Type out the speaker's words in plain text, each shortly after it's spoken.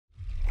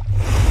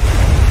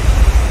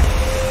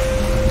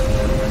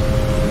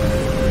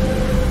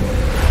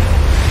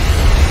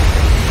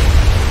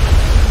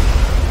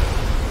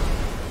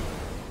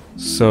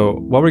So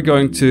what we're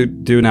going to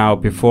do now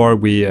before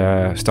we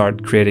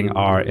start creating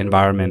our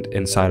environment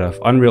inside of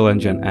Unreal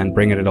Engine and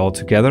bringing it all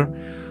together,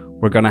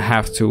 we're gonna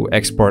have to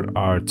export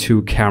our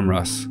two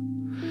cameras.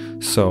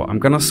 So I'm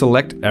gonna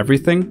select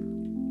everything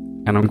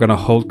and I'm gonna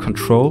hold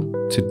Control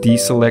to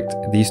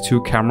deselect these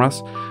two cameras,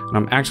 and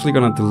I'm actually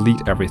gonna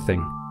delete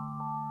everything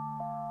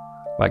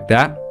like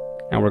that,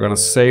 and we're gonna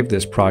save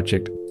this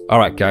project.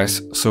 Alright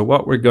guys, so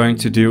what we're going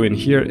to do in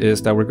here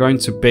is that we're going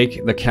to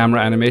bake the camera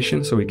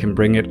animation so we can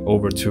bring it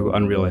over to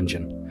Unreal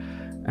Engine.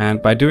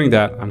 And by doing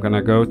that, I'm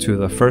gonna go to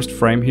the first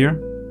frame here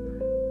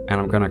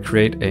and I'm gonna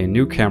create a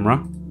new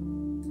camera.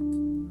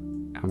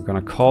 I'm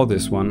gonna call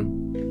this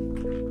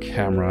one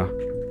Camera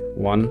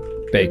 1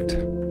 Baked.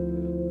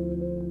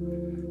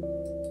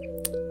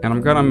 And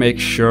I'm gonna make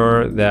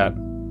sure that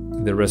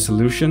the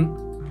resolution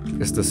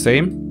is the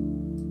same.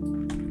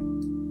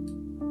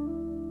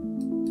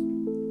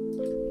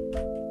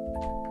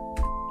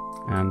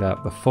 And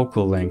that the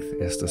focal length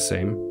is the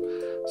same.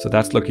 So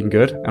that's looking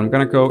good. I'm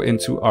gonna go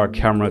into our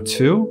camera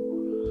 2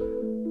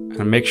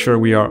 and make sure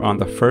we are on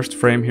the first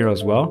frame here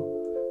as well,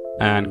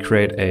 and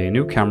create a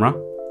new camera.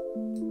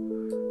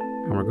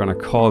 And we're gonna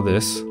call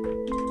this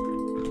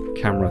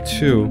Camera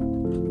 2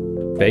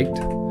 Baked.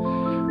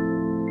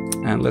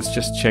 And let's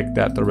just check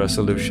that the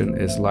resolution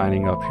is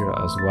lining up here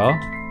as well.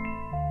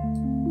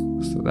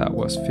 So that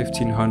was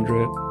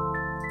 1500.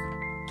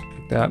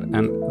 That,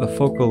 and the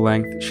focal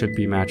length should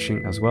be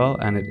matching as well,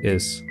 and it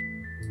is.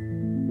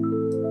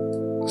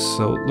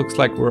 So it looks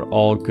like we're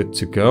all good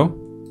to go.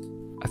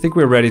 I think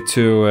we're ready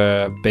to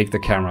bake the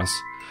cameras.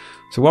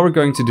 So what we're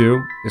going to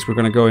do is we're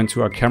going to go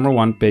into our Camera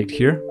 1 Baked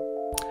here,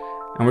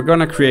 and we're going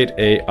to create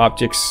a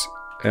objects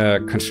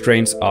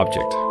constraints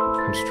object.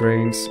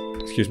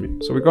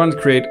 So we're going to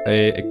create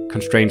a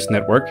constraints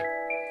network,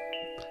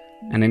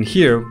 and in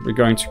here we're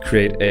going to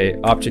create a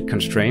object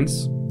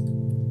constraints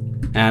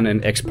and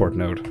an export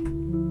node.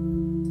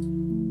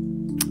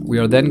 We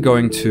are then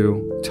going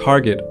to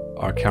target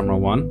our Camera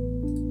 1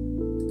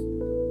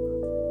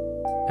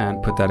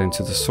 and put that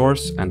into the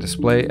source and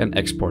display and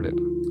export it.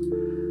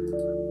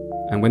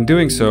 And when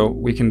doing so,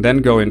 we can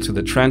then go into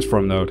the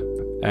transform node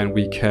and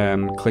we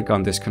can click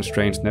on this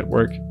constraints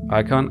network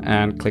icon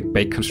and click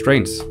bake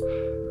constraints.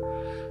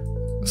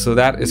 So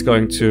that is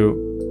going to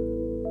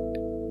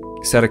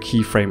set a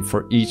keyframe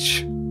for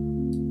each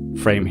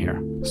frame here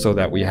so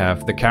that we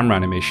have the camera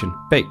animation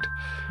baked.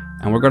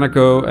 And we're gonna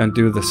go and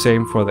do the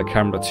same for the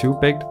Camera 2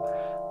 Baked.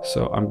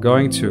 So I'm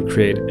going to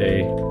create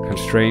a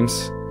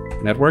constraints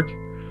network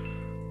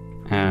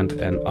and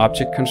an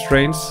object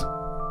constraints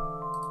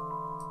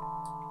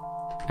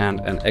and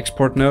an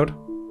export node.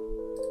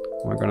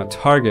 We're gonna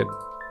target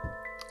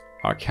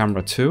our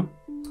Camera 2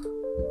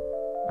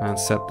 and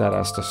set that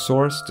as the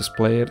source,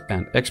 display it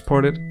and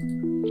export it.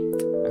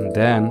 And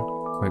then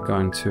we're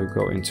going to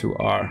go into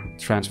our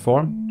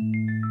transform,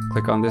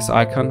 click on this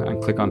icon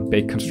and click on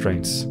bake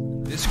constraints.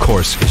 This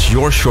course is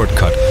your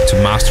shortcut to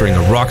mastering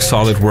a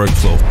rock-solid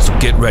workflow, so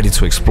get ready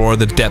to explore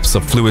the depths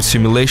of fluid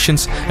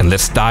simulations and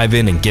let's dive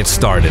in and get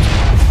started.